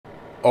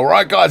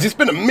Alright guys, it's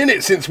been a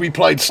minute since we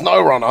played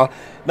Snowrunner.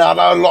 Now I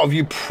know a lot of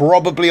you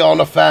probably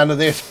aren't a fan of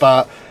this,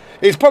 but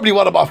it's probably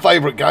one of my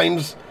favourite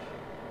games.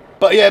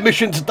 But yeah,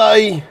 mission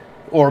today,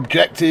 or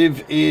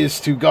objective, is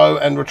to go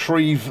and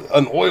retrieve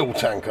an oil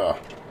tanker.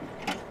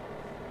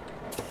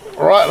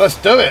 Alright, let's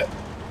do it.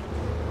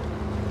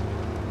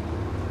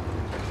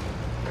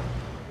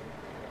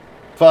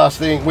 First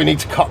thing, we need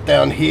to cut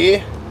down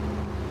here.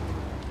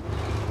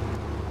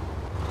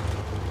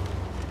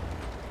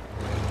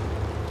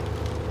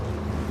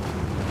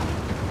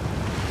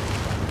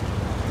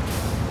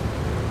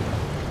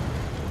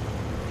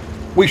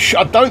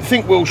 I don't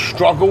think we'll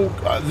struggle.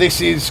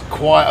 This is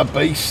quite a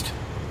beast.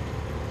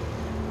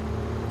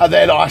 And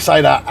then I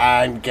say that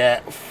and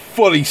get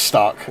fully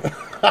stuck.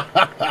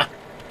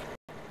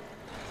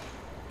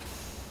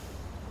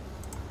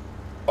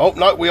 Oh,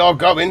 no, we are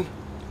going.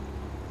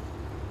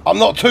 I'm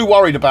not too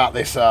worried about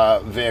this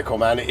vehicle,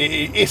 man.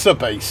 It's a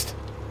beast.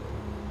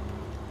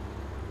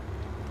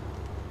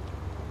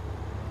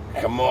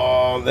 Come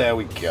on, there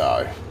we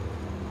go.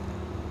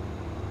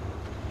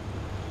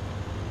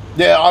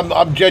 Yeah,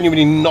 I'm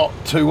genuinely not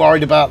too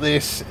worried about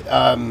this.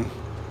 I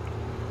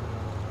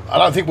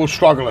don't think we'll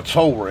struggle at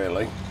all,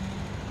 really.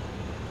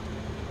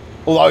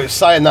 Although,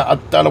 saying that, I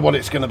don't know what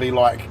it's going to be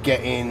like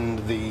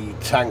getting the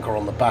tanker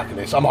on the back of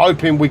this. I'm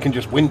hoping we can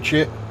just winch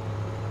it.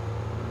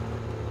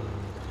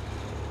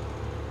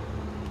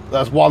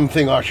 That's one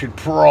thing I should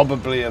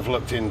probably have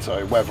looked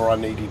into, whether I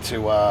needed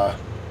to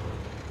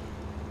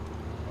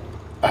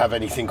have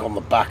anything on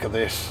the back of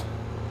this.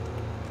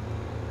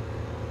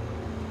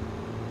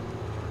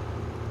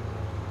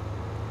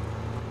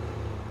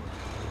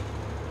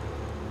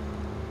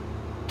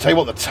 Tell you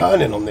what, the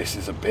turning on this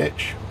is a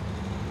bitch.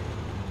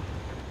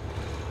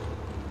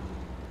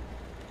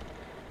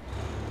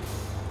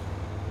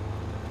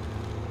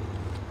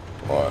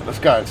 Alright, let's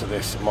go into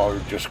this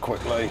mode just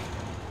quickly.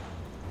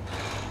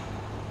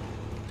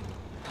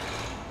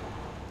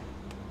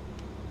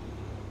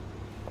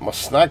 Am I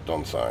snagged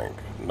on something?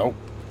 Nope.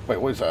 Wait,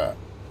 what is that?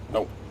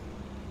 Nope.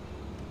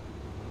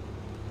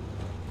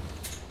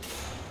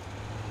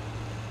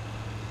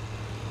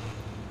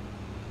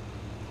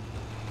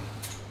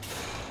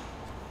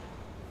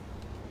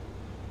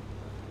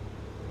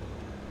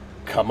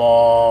 Come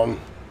on.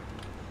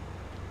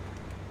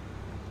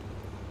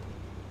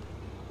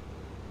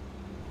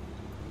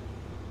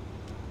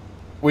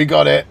 We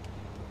got it.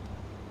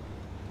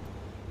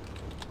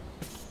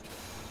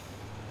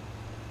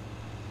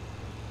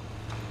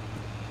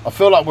 I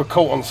feel like we're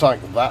caught on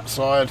something that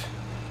side.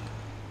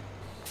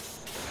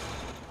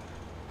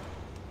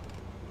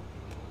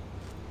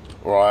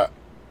 Right.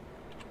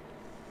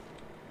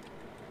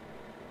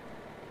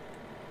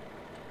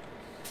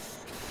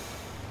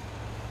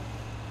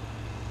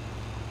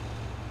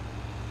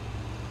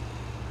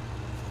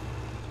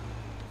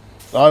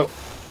 No,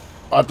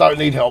 I don't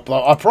need help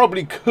though. I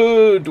probably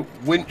could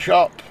winch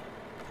up.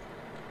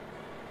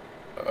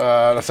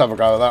 Let's have a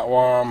go at that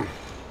one.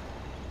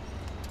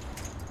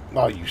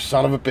 No, you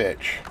son of a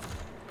bitch.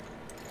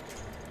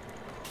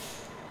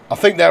 I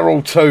think they're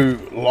all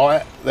too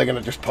light. They're going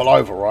to just pull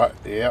over, right?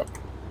 Yep.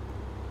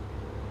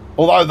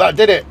 Although that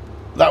did it.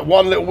 That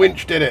one little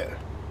winch did it.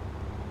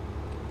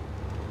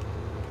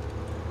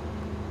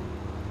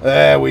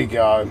 There we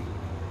go.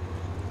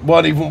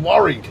 Weren't even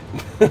worried.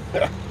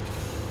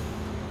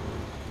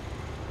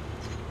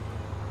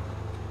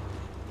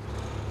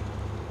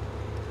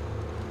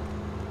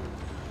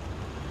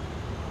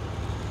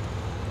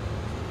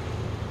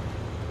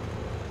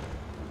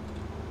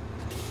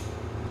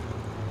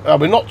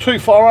 We're not too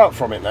far out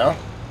from it now.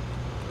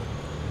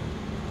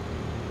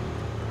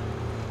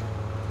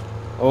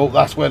 Oh,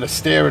 that's where the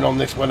steering on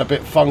this went a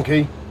bit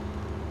funky.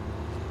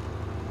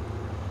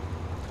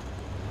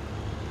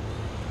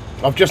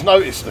 I've just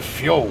noticed the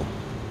fuel.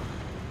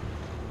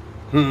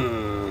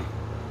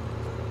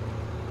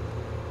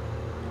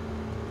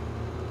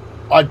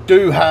 I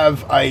do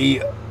have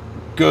a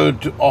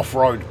good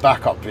off-road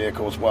backup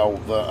vehicle as well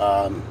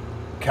that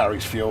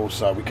carries fuel,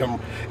 so we can,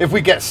 if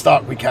we get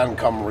stuck, we can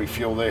come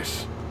refuel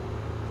this.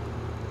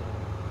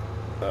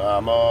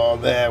 Come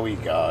on, there we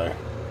go.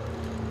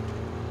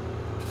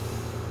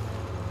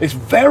 It's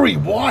very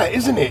white,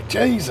 isn't it?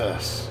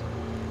 Jesus.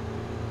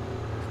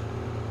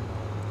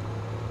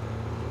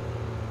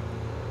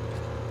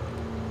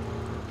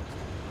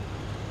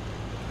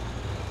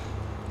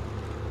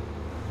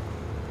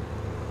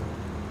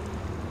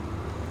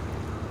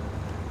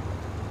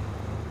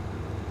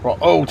 Right,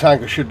 oil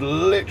tanker should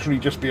literally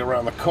just be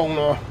around the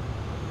corner.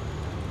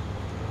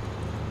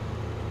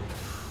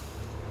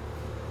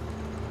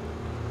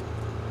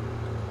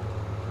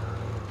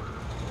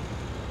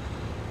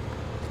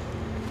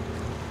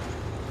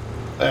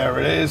 There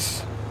it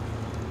is.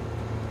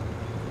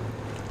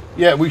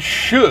 Yeah, we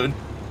should,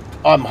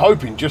 I'm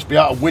hoping, just be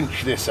able to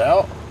winch this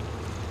out.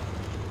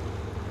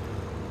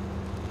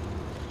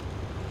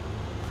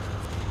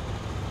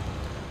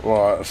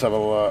 Right, let's have a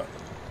look.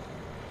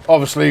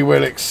 Obviously,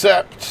 we'll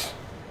accept.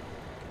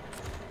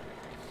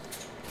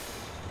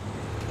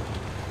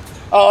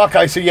 Oh,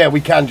 okay, so yeah, we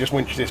can just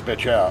winch this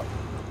bitch out.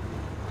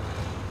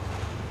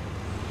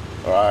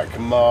 Alright,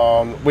 come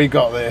on. We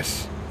got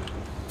this.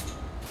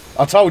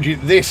 I told you,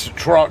 this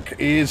truck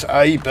is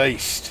a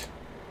beast.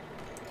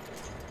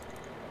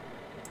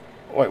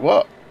 Wait,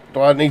 what?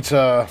 Do I need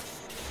to...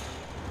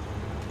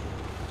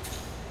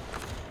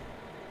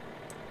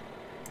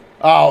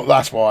 Oh,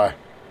 that's why.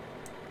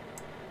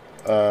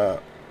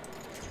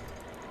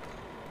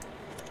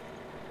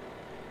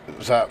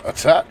 Was that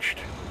attached?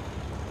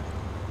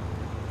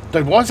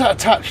 Dude, why is that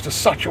attached to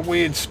such a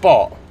weird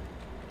spot?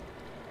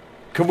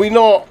 Can we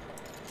not...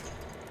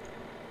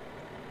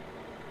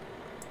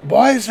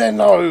 Why is there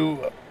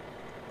no...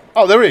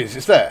 Oh, there is.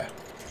 It's there.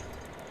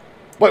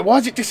 Wait, why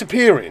is it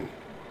disappearing?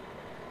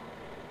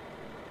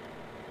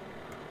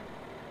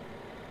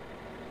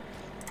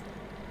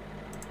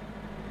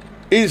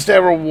 Is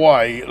there a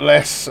way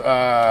less...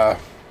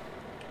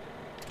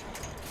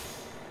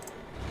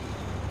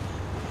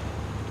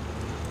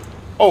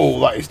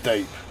 Oh, that is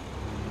deep.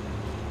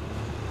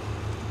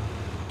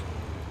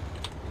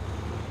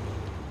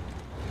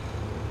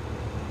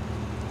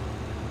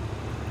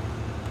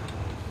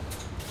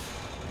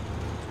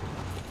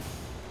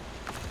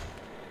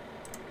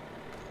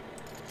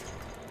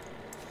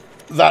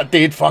 That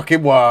did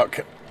fucking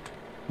work.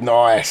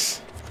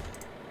 Nice.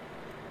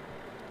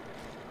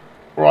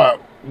 Right,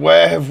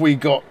 where have we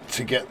got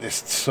to get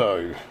this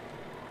to?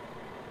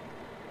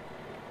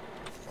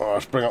 Oh,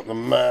 let's bring up the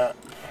map.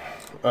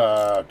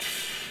 Right,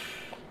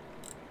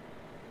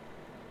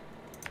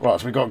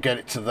 so we've got to get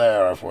it to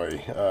there, have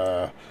we?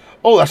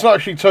 Oh, that's not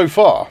actually too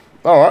far.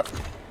 Alright.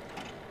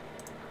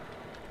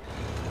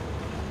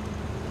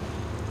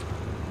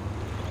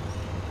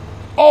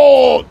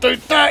 Oh,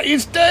 dude, that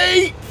is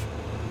deep!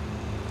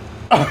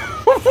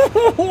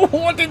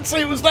 I didn't see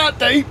it was that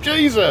deep,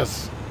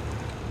 Jesus!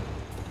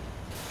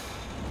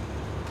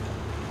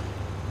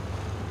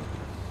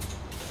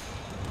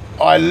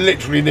 I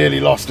literally nearly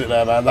lost it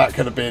there, man. That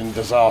could have been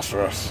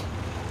disastrous.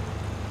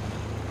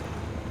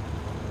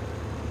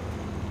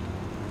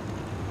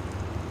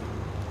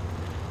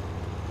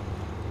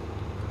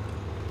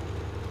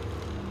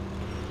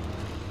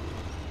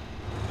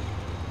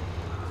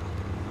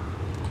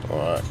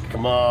 Alright,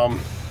 come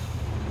on.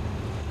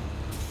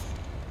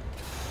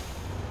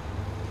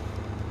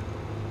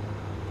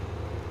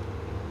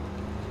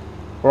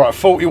 Alright,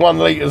 41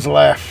 litres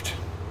left.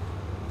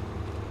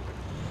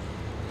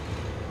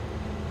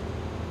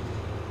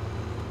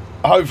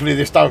 Hopefully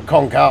this don't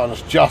conk out on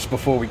us just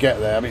before we get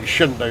there. I mean, it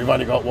shouldn't do. We've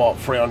only got, what,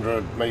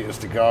 300 metres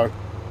to go.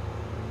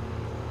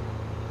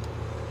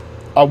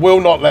 I will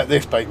not let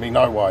this beat me.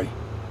 No way.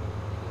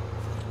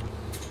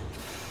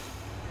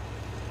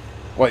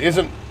 Wait,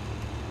 isn't...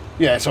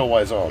 Yeah, it's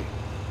always on.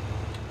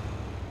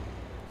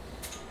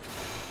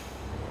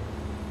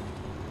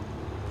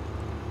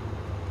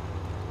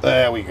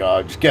 There we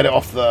go. Just get it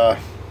off the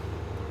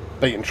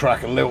beaten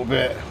track a little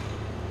bit.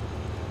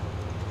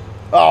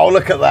 Oh,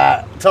 look at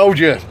that. Told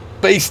you.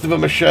 Beast of a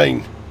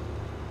machine.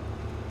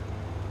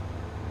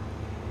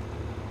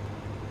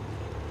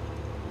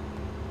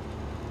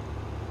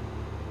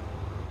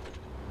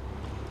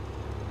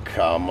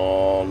 Come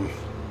on.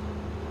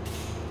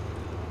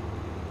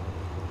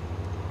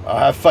 I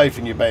have faith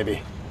in you,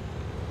 baby.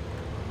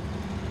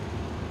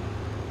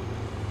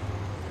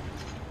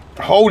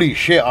 Holy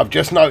shit, I've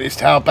just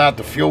noticed how bad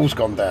the fuel's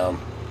gone down.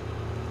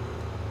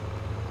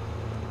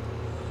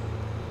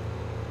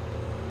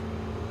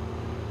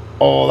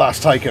 Oh, that's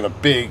taken a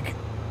big...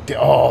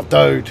 Oh,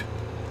 dude.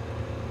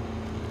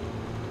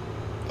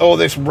 Oh,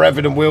 this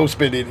revving and wheel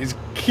spinning is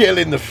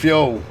killing the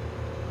fuel.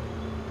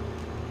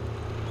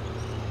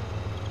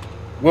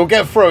 We'll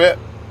get through it.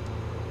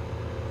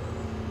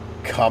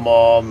 Come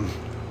on.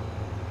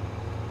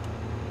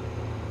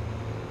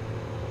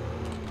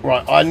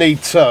 Right, I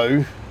need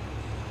to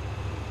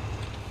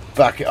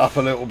back it up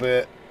a little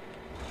bit.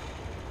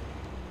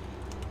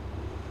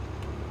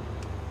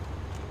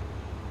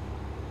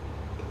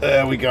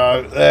 There we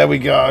go. There we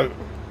go.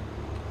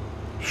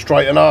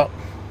 Straighten up.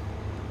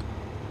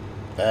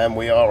 And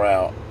we are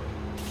out.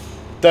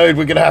 Dude,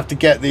 we're going to have to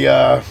get the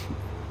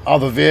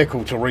other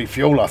vehicle to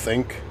refuel, I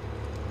think.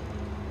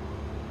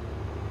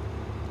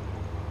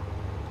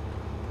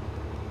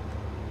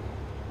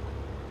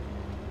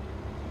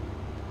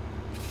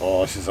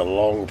 Oh, this is a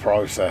long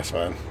process,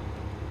 man.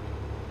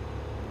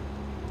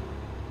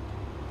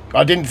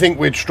 I didn't think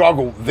we'd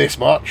struggle this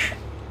much.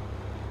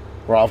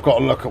 Right, I've got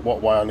to look at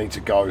what way I need to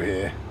go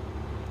here.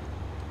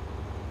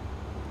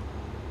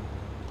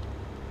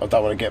 I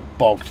don't want to get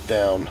bogged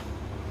down.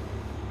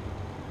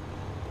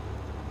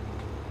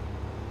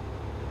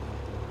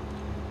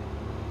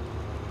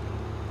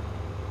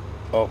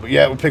 Oh, but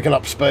yeah, we're picking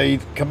up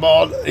speed. Come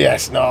on.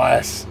 Yes,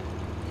 nice.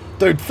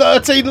 Dude,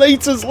 13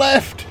 litres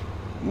left.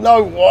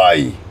 No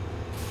way.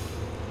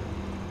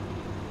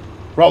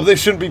 Right,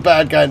 this shouldn't be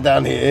bad going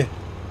down here.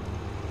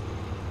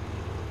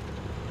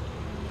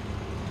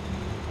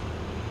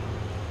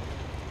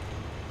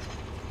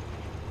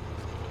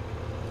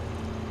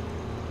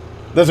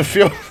 There's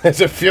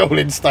a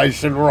fueling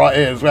station right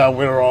here as well.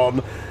 We're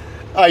on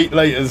 8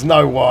 litres,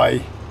 no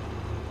way.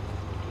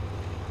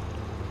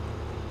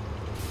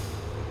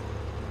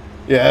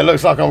 Yeah, it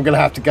looks like I'm going to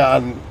have to go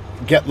and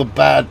get the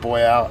bad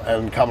boy out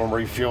and come and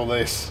refuel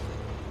this.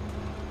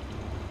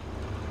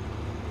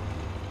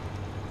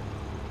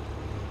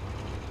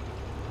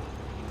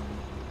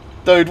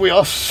 Dude, we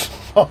are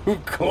so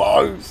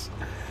close.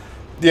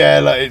 Yeah,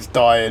 look, it's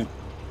dying.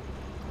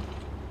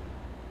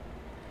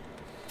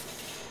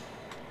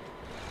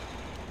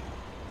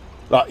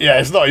 Like, yeah,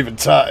 it's not even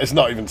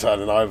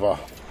turning over.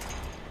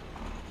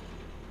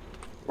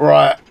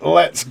 Right,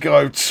 let's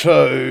go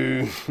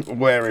to...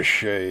 Where is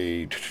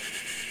she?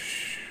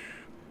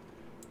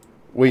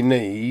 We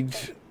need...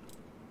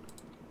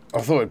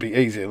 I thought it'd be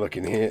easier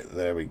looking here.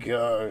 There we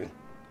go.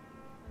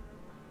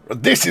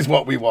 This is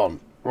what we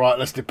want. Right,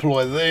 let's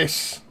deploy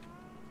this.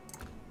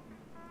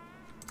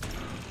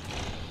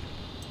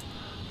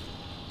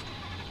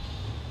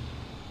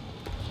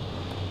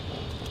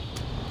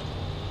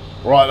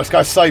 Right, let's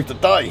go save the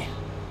day.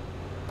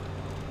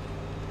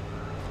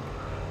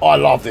 I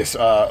love this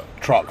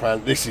truck,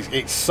 man.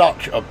 It's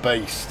such a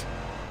beast.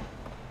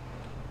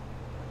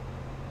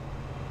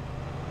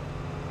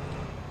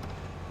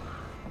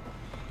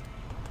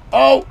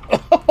 Oh!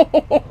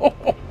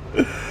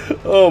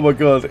 Oh my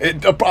god.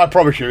 I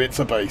promise you, it's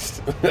a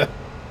beast.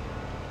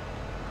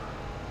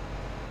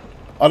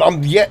 And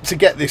I'm yet to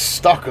get this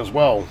stuck as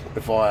well,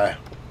 if I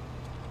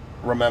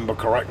remember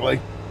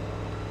correctly.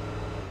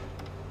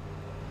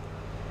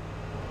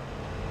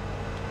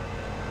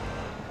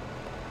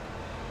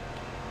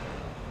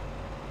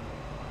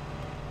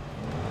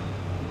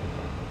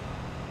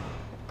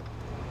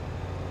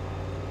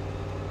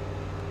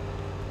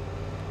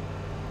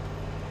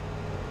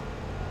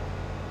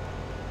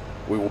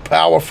 We will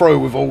power through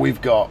with all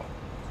we've got.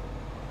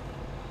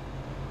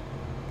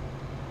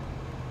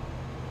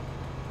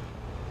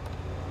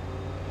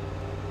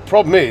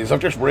 Problem is, I've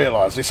just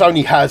realised this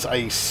only has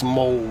a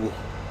small,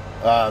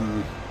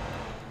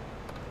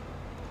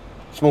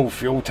 small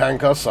fuel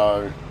tanker,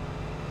 so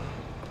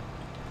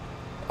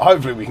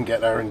hopefully we can get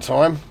there in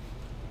time.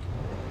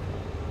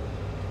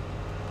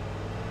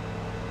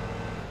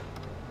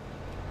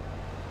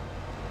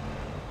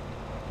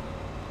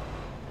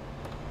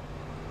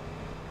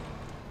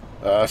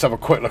 Let's have a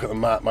quick look at the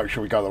map, make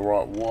sure we go the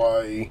right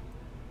way.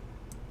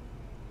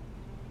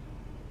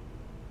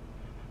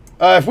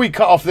 If we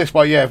cut off this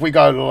way, yeah, if we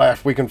go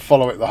left, we can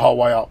follow it the whole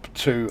way up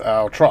to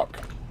our truck.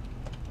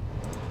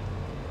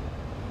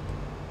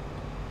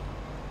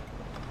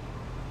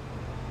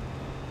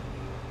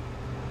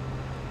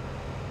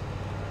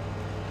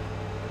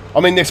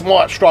 I mean, this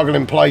might struggle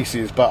in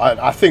places, but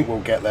I think we'll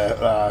get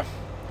there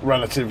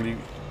relatively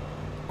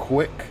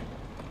quick.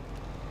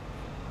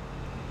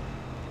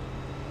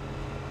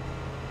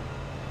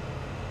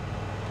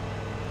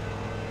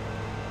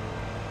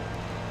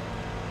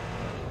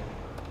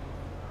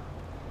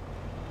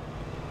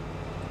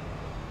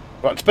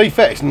 But to be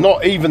fair, it's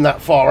not even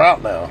that far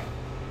out now.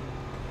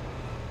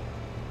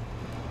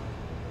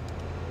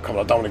 Come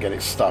on, I don't want to get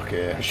it stuck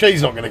here.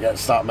 She's not going to get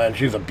stuck, man.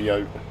 She's a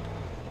beaut.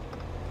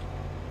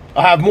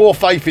 I have more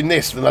faith in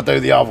this than I do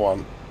the other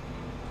one.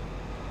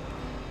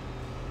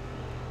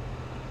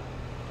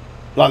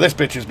 Like, this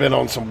bitch has been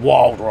on some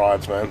wild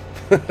rides, man.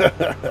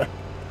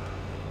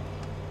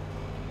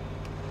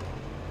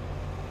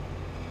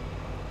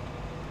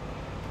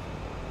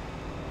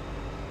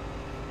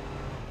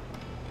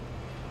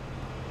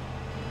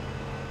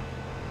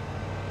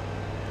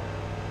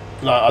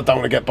 No, I don't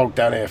want to get bogged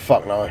down here.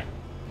 Fuck no.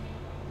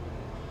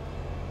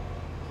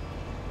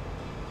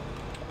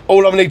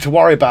 All I need to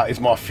worry about is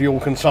my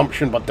fuel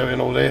consumption by doing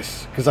all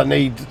this, because I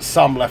need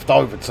some left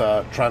over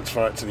to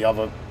transfer it to the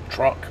other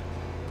truck.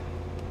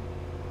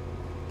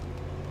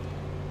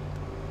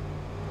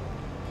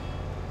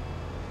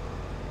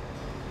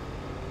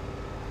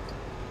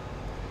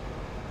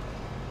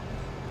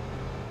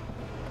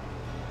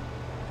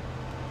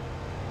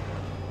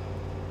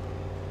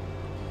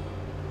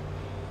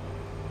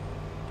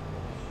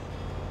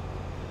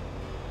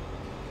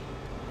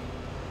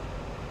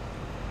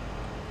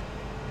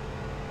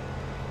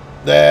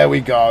 There we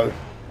go.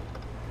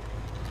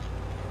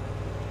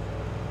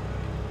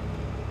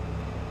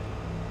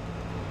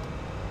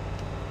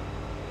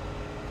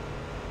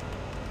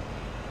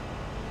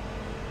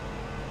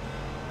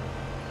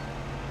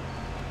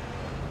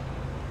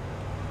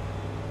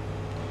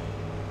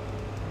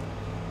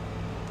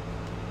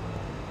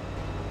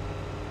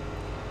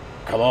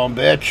 Come on,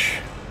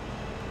 bitch.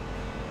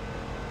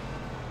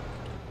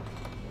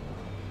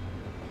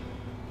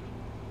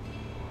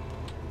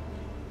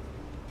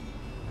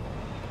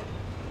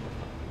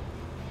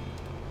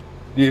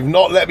 You've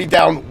not let me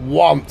down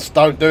once.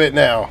 Don't do it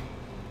now.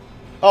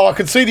 Oh, I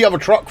can see the other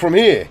truck from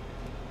here.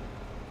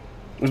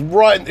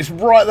 It's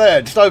right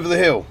there, just over the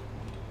hill.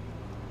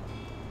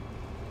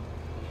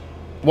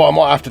 What I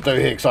might have to do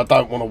here, because I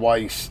don't want to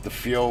waste the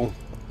fuel.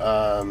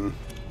 Come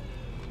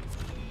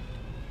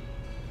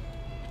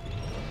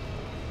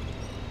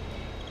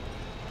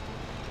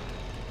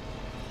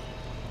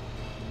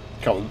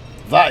on,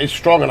 that is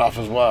strong enough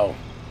as well.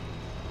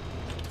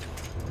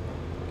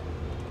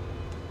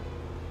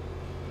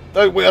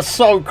 Dude, we are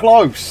so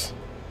close.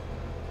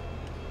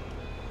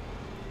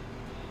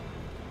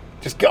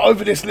 Just get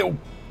over this little...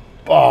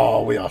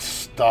 Oh, we are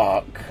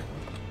stuck.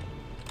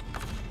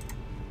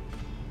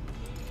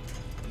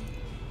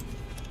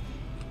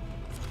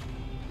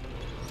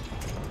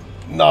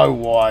 No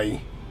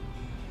way.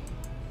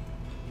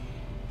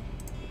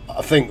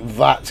 I think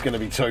that's going to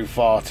be too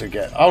far to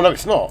get... Oh, no,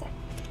 it's not.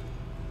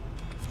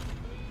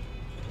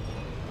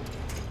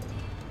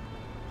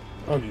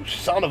 Oh, you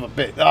son of a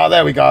bitch. Oh,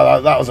 there we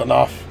go. That was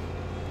enough.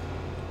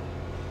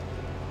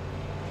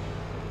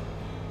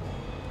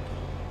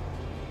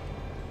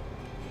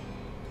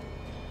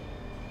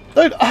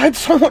 Dude, I had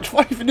so much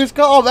faith in this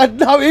car. I had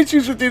no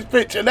issues with this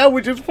picture. Now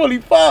we're just fully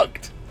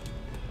fucked.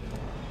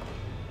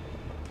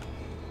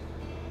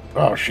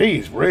 Oh,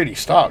 she's really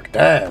stuck.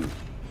 Damn.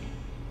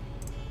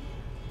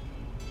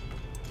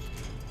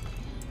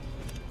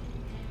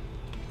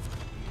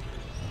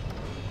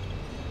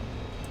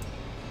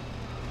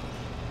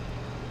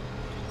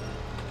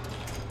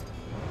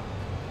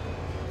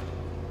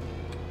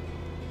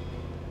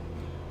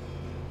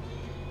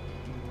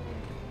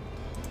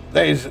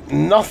 There's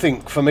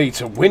nothing for me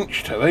to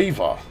winch to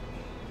either.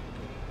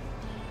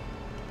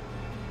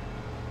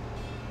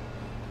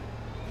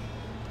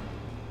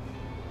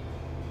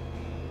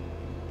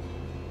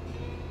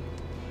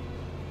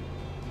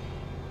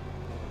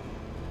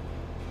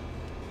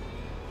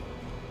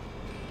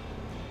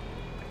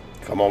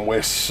 Come on,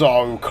 we're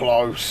so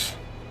close.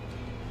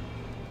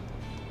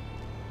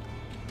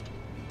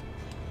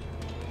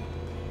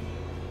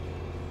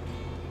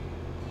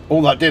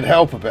 All that did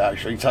help a bit,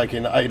 actually,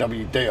 taking the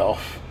AWD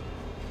off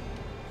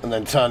and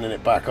then turning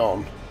it back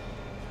on.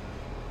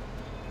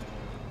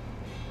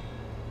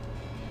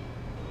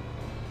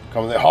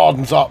 Come on, it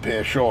hardens up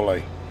here,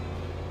 surely.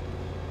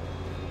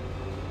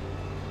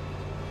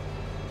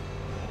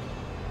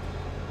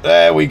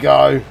 There we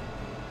go.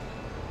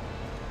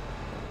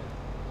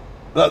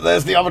 Look,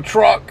 there's the other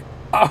truck.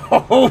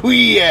 Oh,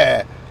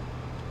 yeah.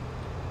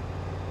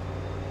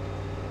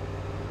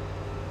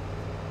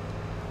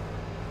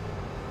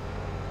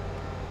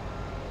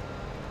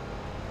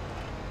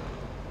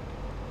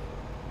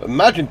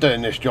 Imagine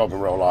doing this job in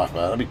real life,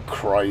 man. That'd be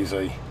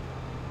crazy.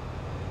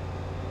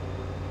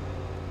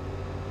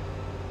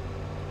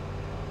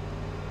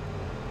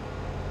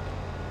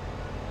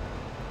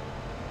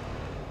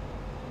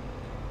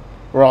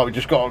 Right, we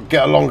just got to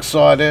get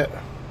alongside it.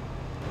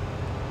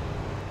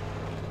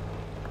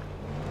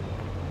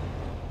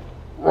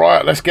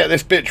 Right, let's get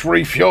this bitch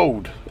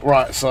refueled.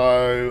 Right,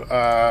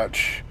 so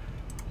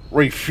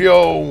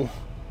refuel.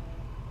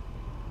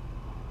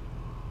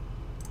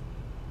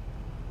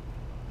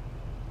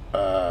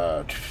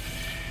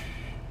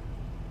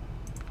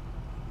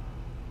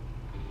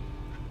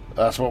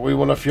 That's what we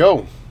want to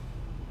fuel.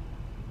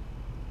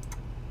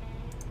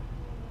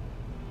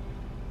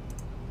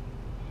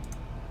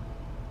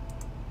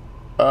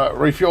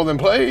 Refuel them,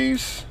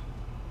 please.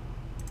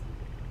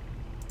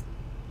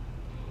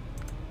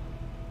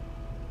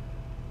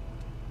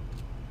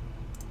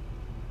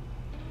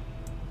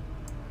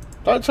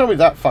 Don't tell me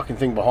that fucking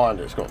thing behind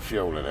it's got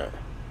fuel in it.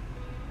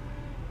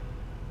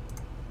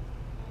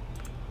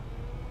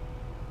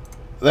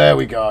 There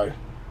we go.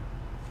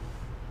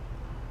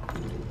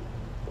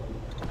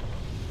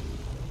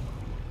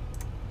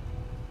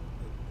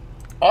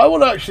 I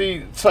want to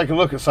actually take a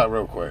look at that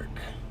real quick.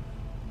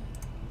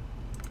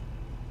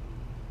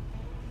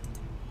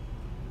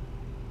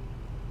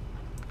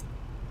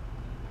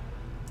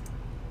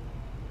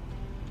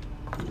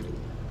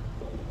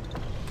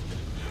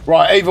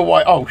 Right, either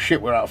way... Oh,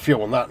 shit, we're out of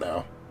fuel on that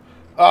now.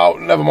 Oh,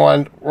 never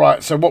mind.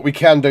 Right, so what we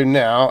can do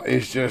now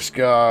is just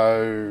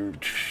go...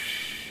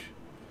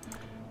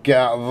 Get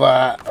out of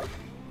that.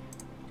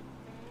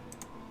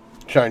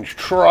 Change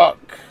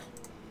truck.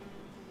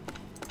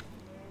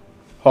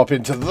 Hop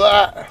into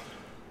that.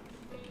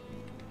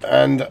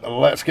 And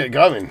let's get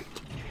going.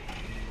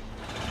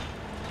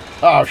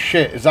 Oh,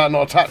 shit. Is that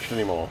not attached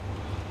anymore?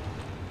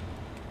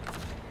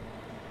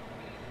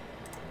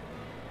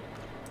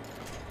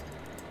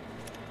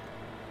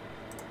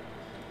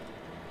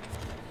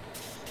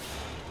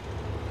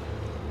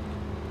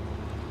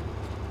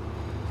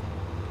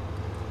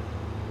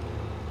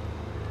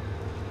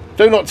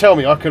 Do not tell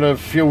me I could have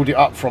fueled it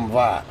up from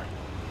that.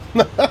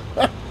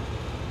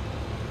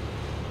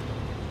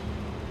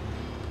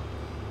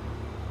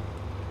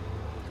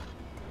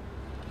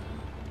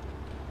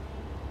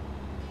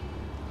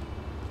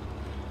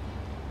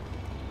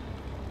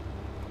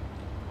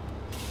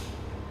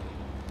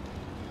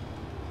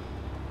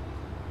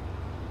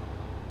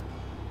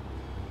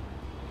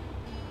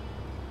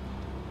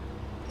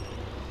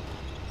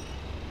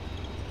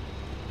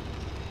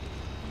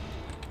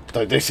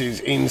 Though this is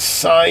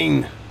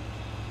insane.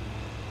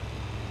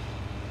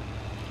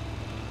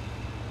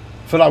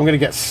 I feel like I'm going to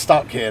get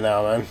stuck here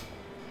now, man.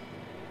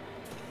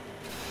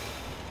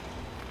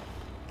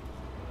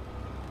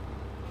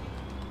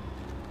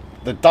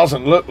 There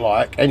doesn't look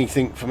like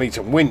anything for me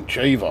to winch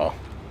either.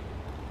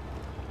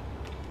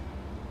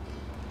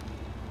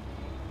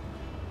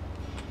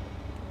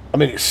 I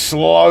mean, it's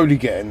slowly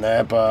getting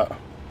there, but...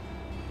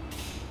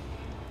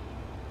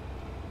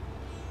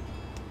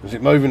 Is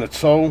it moving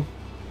at all?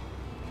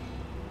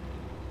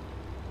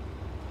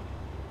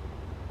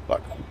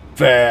 Like,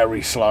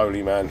 very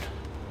slowly, man.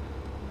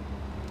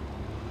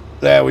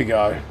 There we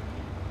go.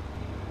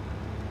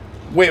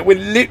 We're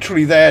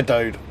literally there,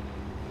 dude.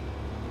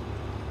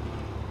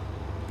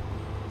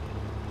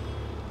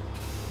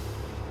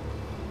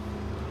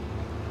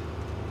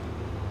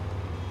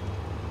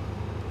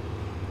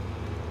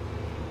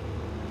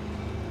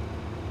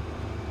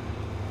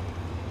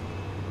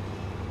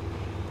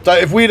 So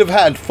if we'd have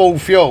had full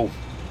fuel,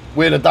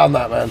 we'd have done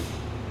that, man.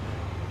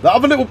 The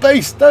other little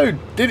beast, dude,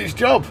 did its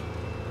job.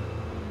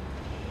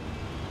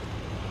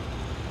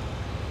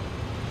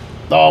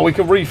 Oh, we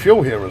can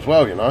refuel here as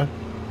well, you know.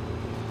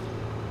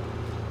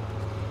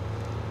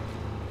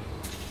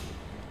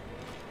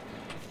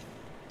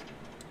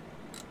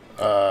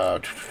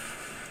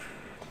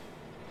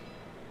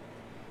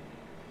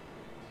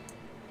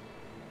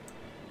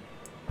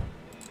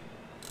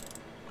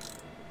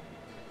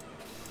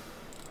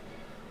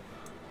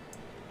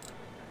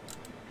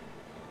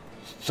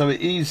 So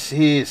it is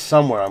here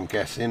somewhere, I'm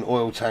guessing.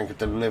 Oil tanker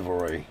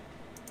delivery.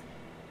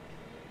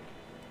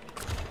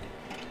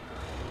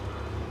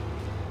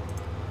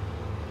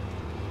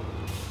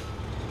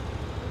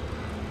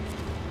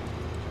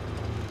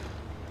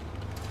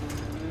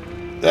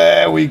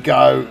 There we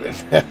go.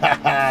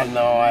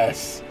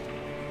 Nice.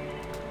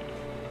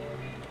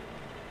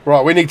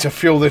 Right, we need to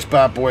fuel this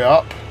bad boy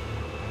up.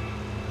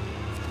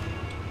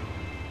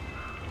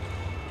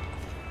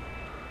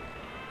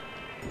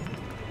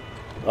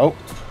 Oh.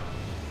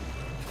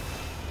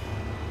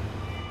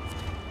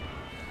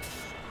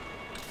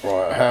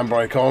 Right,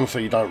 handbrake on so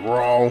you don't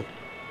roll.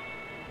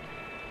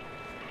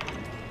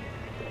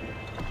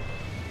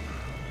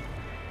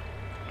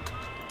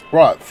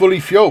 Right,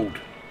 fully fueled.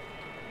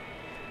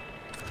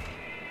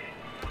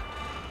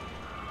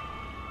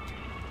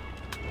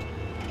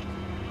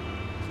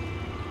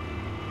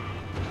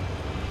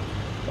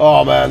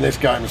 Oh man, this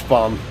game is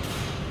fun.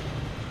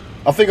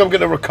 I think I'm going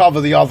to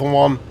recover the other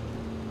one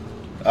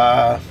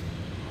and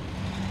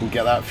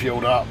get that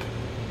fueled up.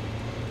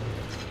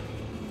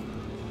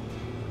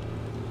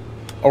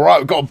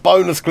 Alright, we've got a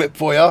bonus clip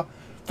for you.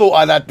 Thought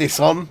I'd add this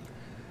on.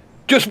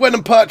 Just went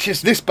and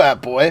purchased this bad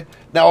boy.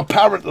 Now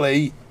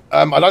apparently,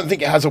 I don't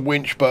think it has a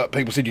winch, but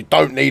people said you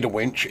don't need a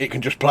winch. It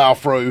can just plough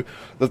through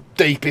the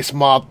deepest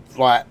mud,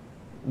 like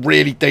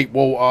really deep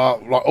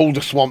water, like all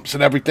the swamps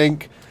and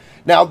everything.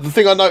 Now, the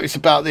thing I noticed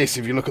about this,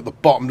 if you look at the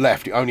bottom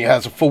left, it only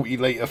has a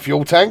 40-litre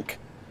fuel tank.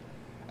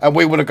 And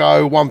we want to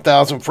go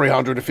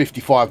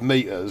 1,355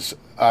 metres.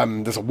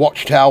 There's a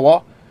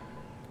watchtower.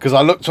 Because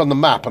I looked on the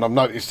map and I've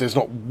noticed there's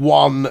not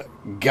one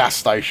gas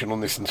station on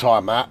this entire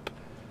map.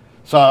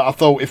 So I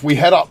thought if we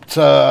head up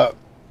to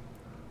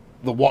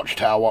the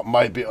watchtower,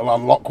 maybe it'll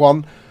unlock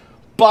one.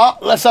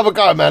 But let's have a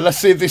go, man. Let's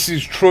see if this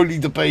is truly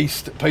the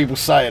beast people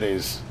say it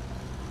is.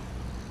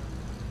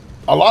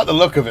 I like the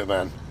look of it,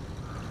 man.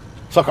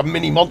 It's like a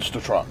mini monster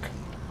truck.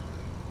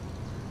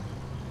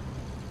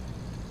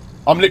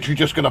 I'm literally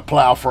just going to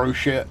plough through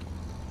shit.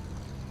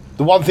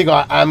 The one thing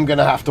I am going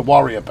to have to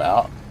worry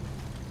about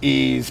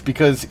is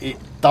because it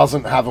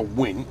doesn't have a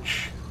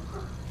winch.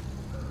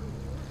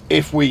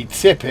 If we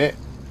tip it,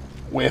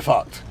 we're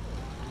fucked.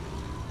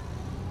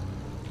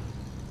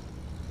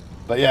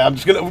 But yeah, I'm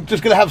just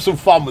gonna have some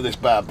fun with this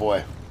bad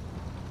boy.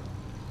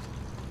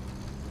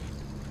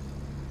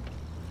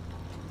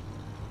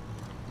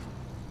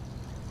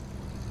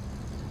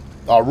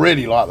 I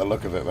really like the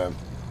look of it, man.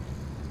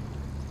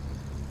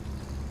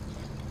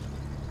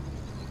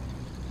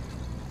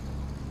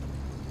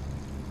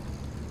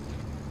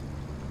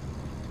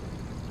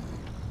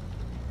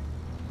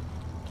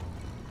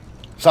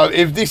 So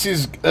if this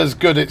is as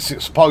good as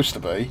it's supposed to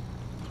be,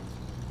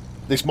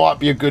 this might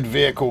be a good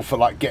vehicle for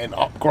like getting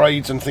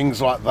upgrades and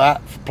things like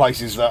that for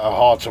places that are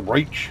hard to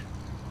reach.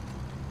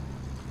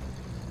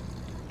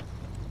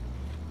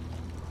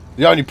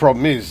 The only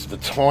problem is the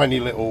tiny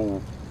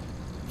little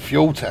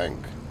fuel tank.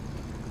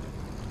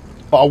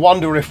 But I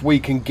wonder if we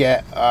can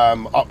get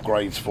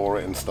upgrades for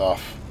it and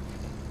stuff.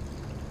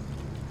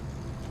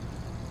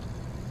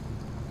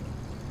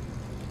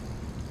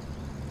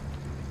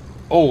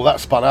 Oh, that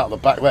spun out the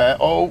back there.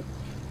 Oh.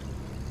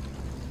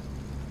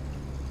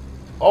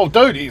 Oh,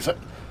 dude, he's...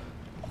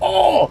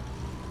 Oh!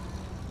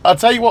 I'll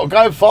tell you what,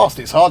 going fast,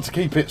 it's hard to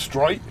keep it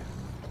straight.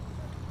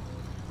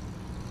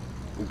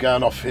 We're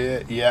going off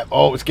here. Yeah.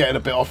 Oh, it's getting a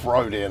bit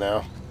off-road here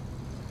now.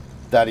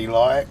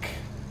 Daddy-like.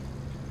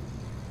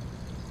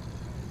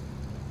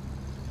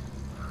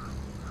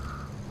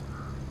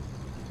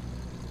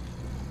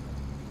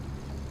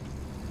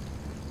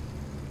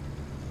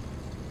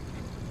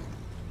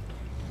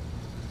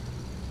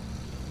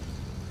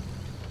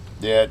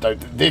 Yeah,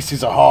 this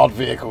is a hard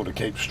vehicle to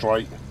keep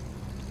straight.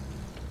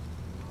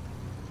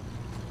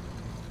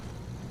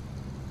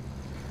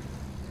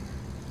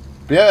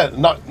 But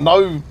yeah,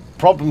 no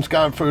problems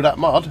going through that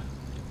mud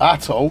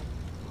at all.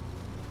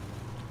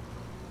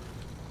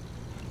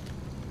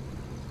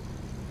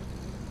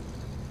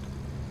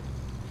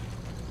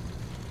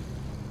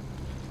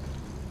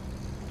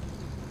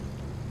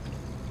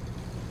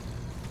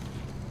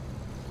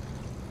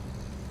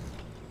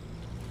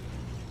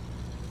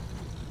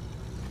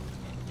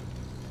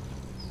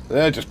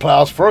 Yeah, just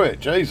plows through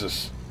it.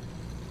 Jesus.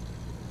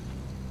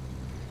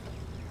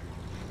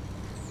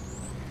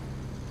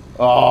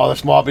 Oh,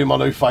 this might be my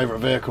new favourite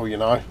vehicle, you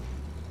know.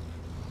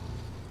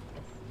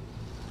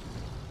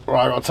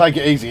 Right, I'll take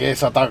it easy here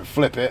so I don't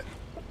flip it.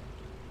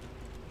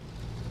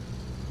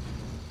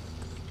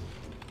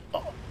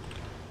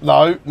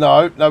 No,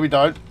 no, no we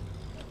don't.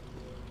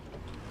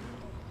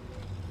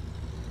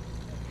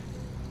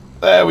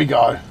 There we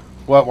go.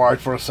 Weren't worried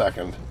for a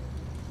second.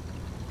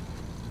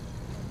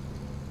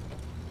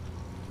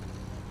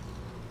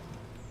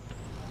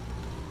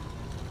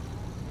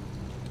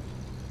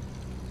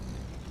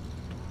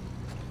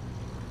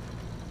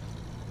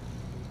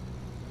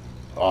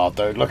 Oh,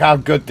 dude, look how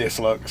good this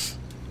looks.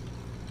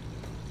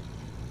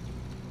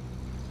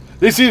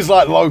 This is,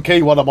 like,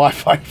 low-key one of my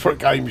favourite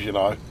games, you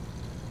know.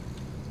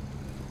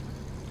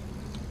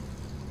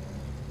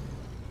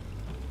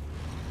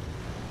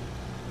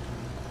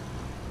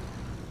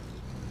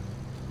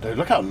 Dude,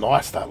 look how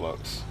nice that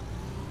looks.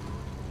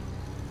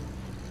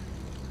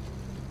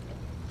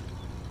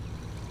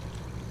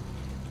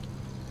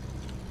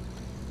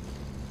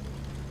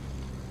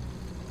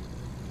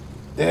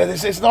 Yeah,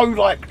 there's no,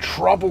 like,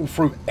 trouble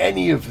through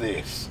any of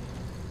this.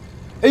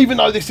 Even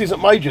though this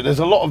isn't major, there's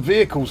a lot of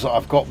vehicles that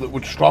I've got that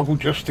would struggle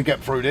just to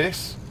get through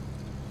this.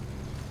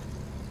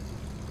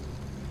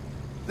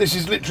 This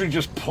is literally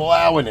just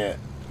ploughing it.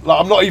 Like,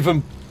 I'm not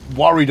even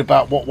worried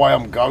about what way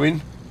I'm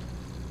going.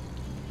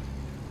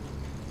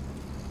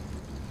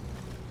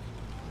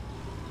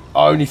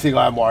 Only thing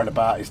I'm worried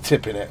about is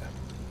tipping it.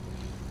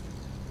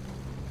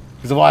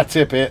 Because if I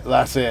tip it,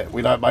 that's it.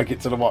 We don't make it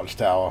to the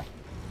watchtower.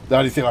 The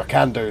only thing I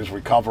can do is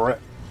recover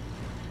it.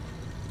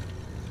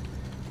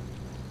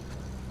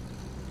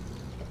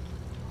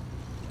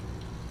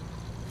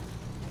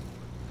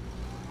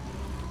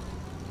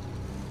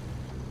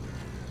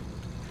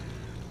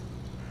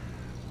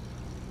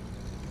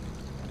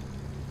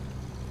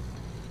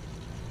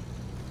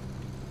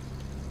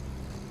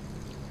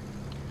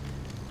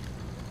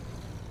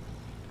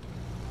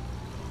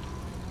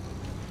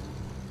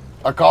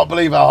 I can't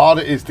believe how hard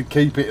it is to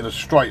keep it in a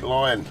straight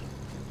line.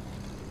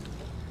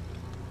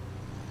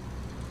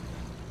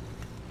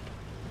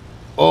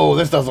 Oh,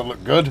 this doesn't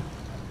look good.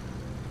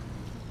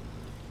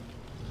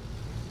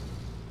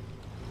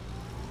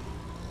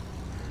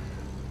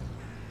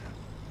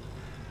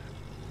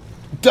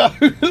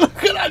 Dude,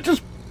 look at that,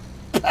 just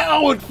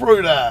powered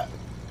through that.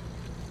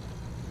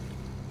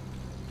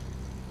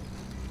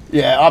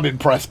 Yeah, I'm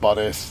impressed by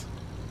this.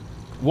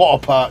 What a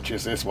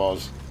purchase this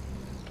was.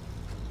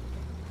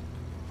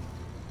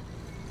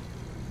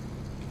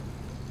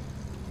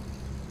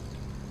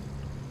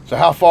 So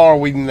how far are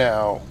we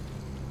now?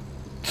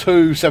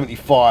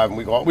 275,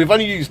 and we've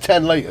only used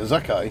 10 litres,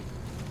 okay.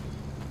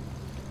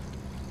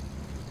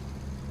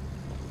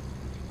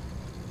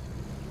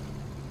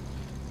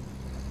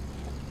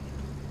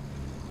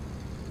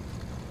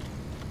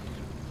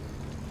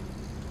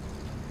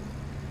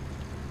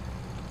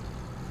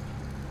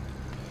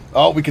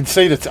 Oh, we can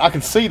see I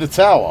can see the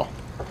tower.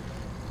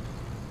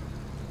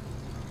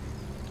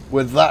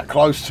 We're that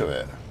close to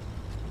it.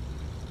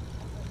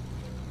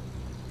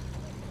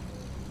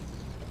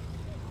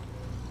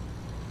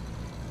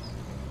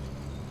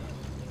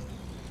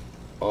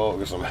 Oh,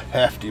 there's some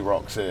hefty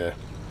rocks here.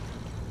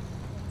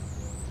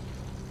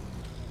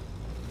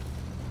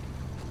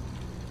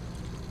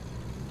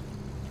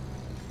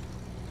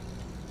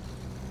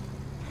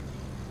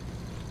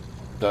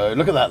 Dude,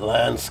 look at that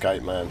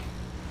landscape, man.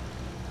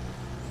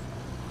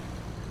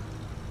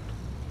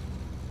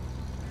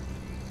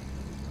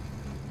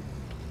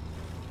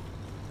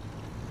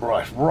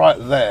 Right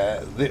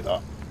there.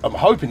 I'm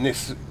hoping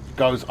this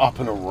goes up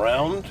and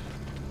around.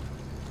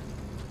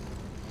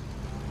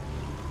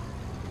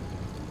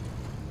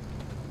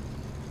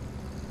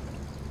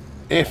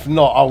 If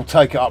not, I'll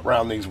take it up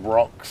round these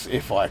rocks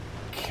if I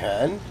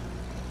can.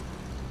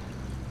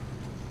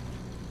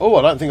 Oh,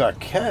 I don't think I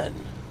can.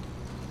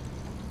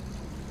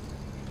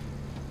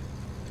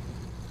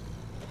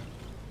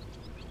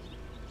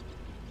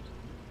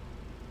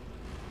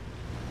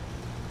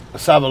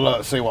 Let's have a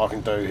look, see what I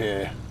can do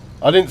here.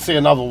 I didn't see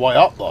another way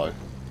up though.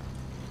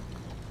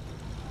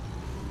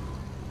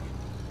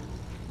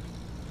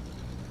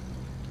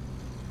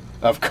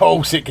 Of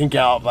course it can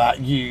get up that,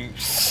 you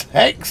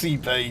sexy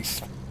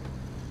beast.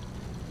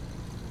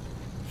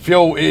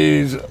 Fuel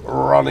is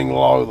running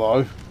low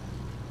though.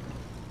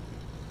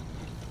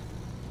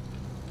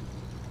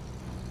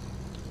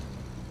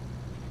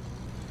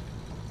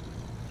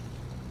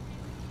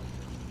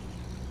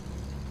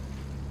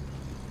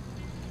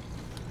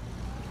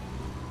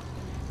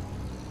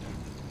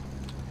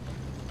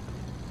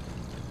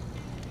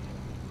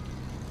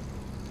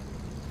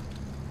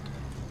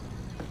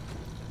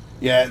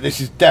 Yeah, this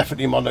is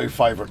definitely my new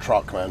favourite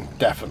truck, man.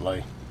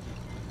 Definitely.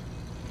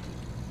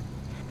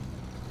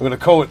 I'm going to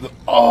call it the...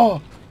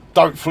 Oh!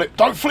 Don't flip!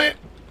 Don't flip!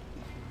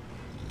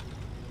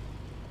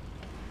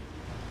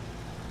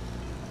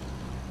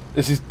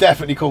 This is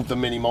definitely called the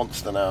Mini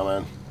Monster now,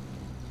 man.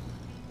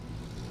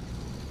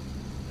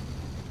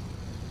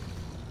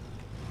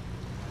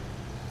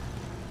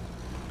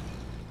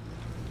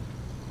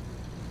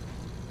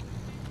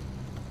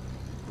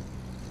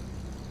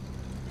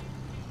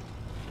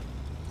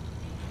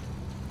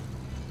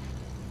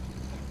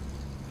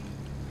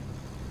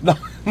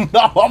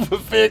 No other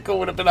vehicle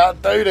would have been able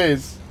to do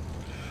this.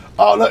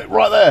 Oh, look,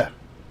 right there.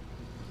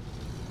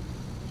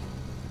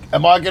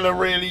 Am I going to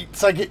really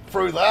take it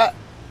through that?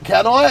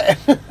 Can I?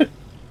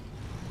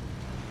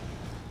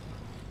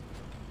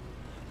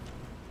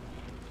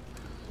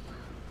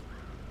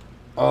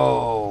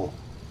 Oh.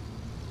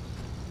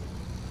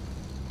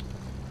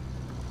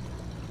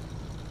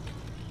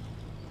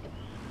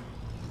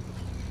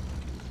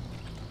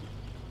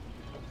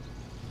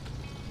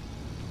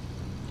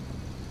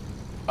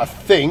 I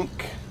think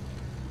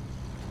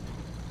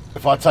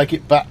if I take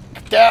it back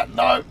down,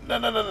 no.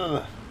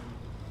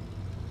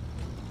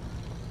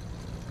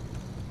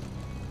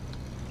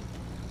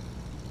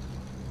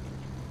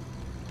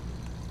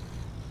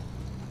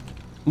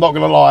 Not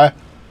gonna lie,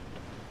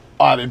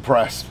 I'm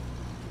impressed.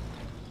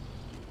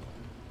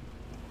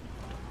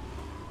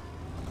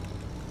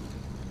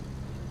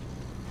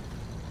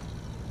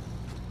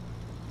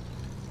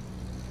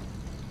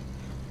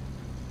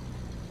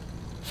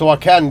 So I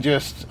can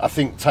just, I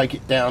think, take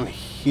it down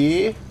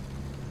here.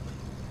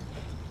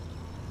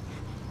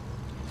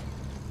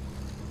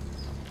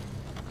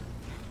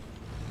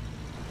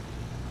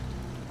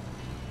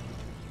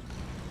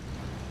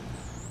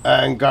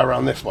 And go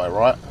around this way,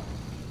 right?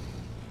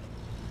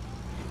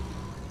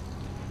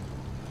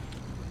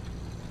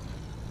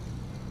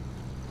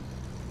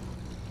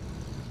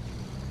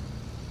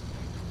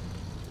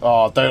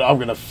 Oh, dude, I'm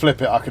going to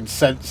flip it. I can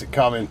sense it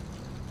coming.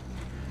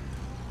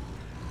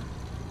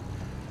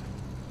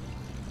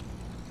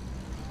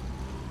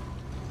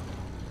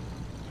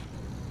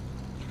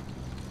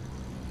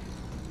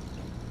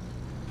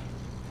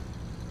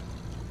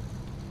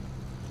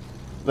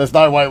 There's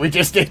no way we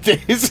just did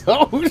this.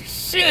 Oh,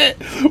 shit.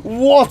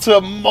 What a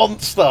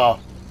monster.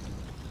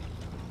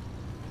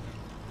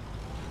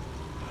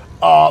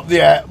 Oh,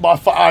 yeah.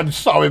 I'm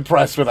so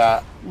impressed with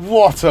that.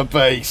 What a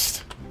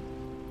beast.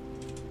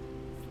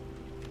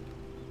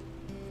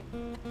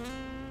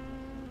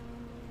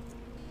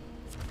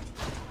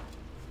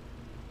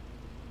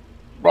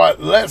 Right,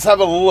 let's have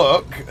a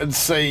look and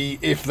see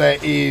if there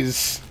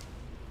is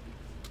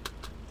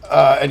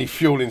any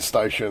fueling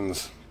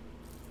stations.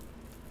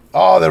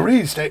 Oh, there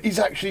is. There is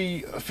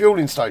actually a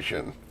fueling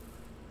station.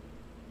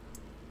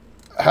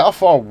 How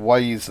far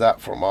away is that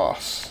from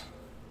us?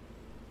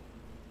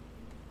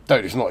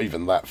 Dude, it's not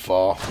even that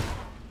far.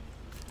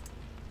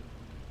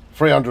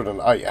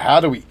 308. How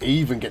do we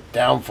even get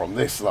down from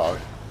this, though?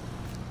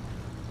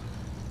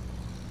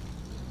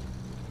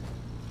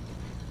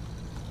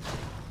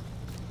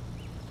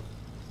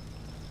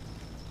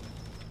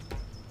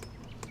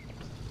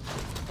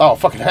 Oh,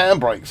 fucking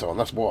handbrakes on,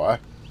 that's why.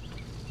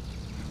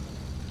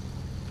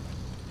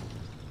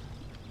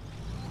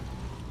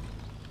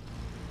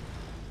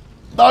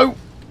 No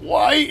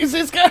way is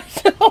this going?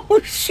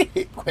 Oh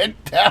shit,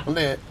 went down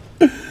it.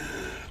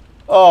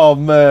 Oh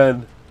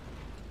man.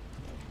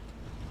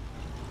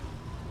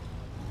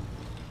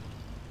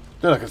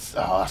 Dude, I can,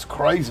 oh, that's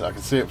crazy. I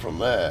can see it from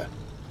there.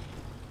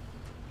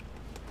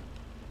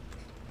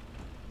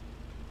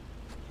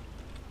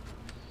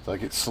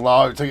 Take it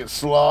slow, take it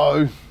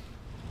slow.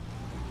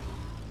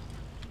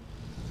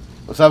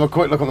 Let's have a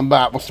quick look on the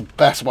map. What's the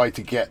best way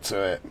to get to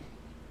it?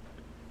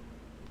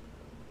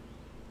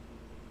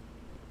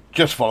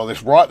 Just follow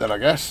this right then, I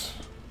guess.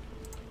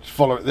 Just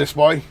follow it this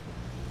way.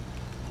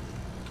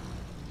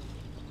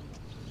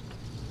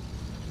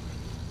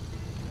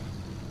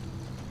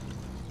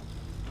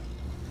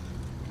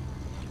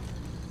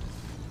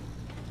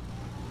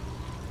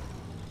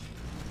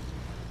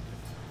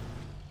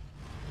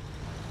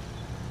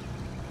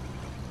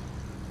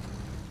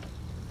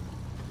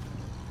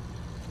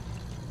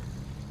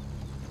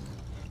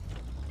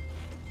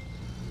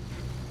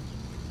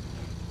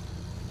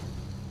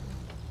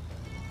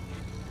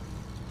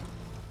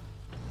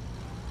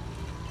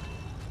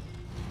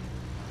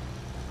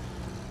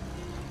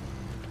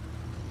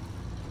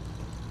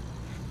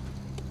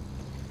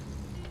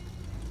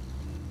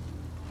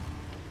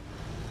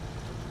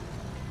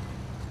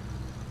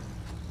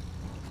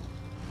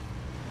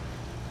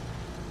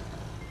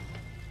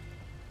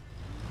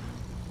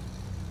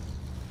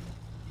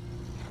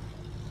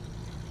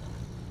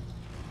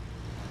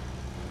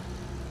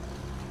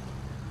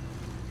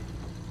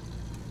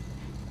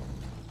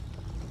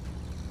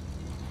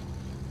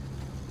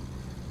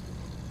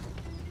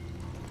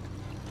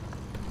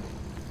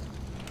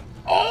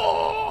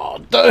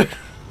 Oh, dude.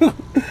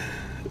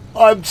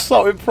 I'm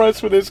so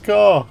impressed with this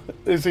car.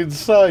 It's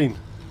insane.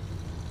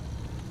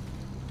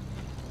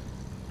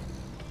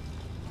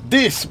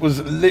 This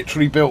was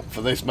literally built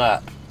for this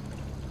map.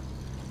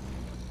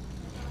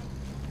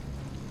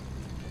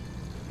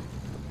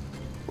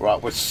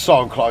 Right, we're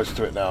so close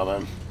to it now,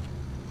 man.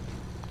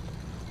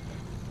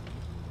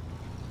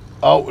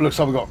 Oh, it looks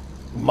like we've got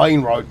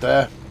main road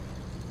there.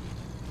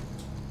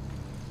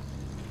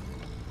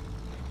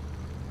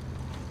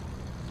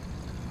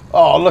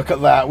 Oh, look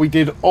at that. We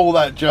did all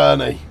that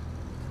journey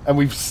and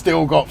we've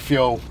still got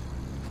fuel.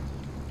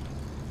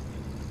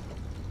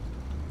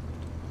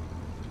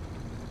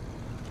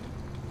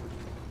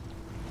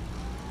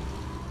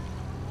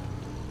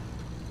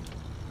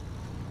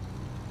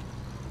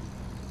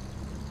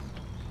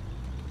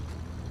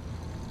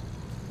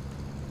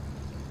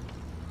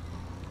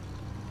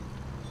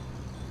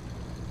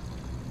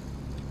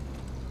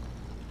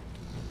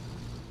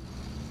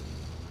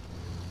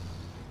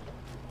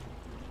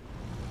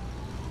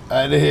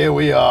 And here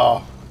we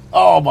are.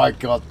 Oh my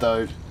god,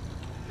 dude.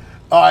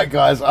 Alright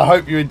guys, I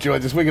hope you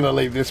enjoyed this. We're going to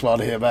leave this one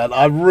here, man.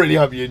 I really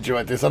hope you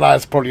enjoyed this. I know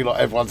it's probably not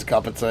everyone's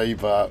cup of tea,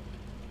 but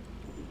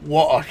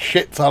what a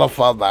shit ton of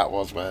fun that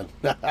was, man.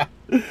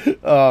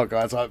 Oh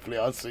guys, hopefully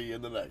I'll see you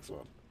in the next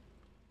one.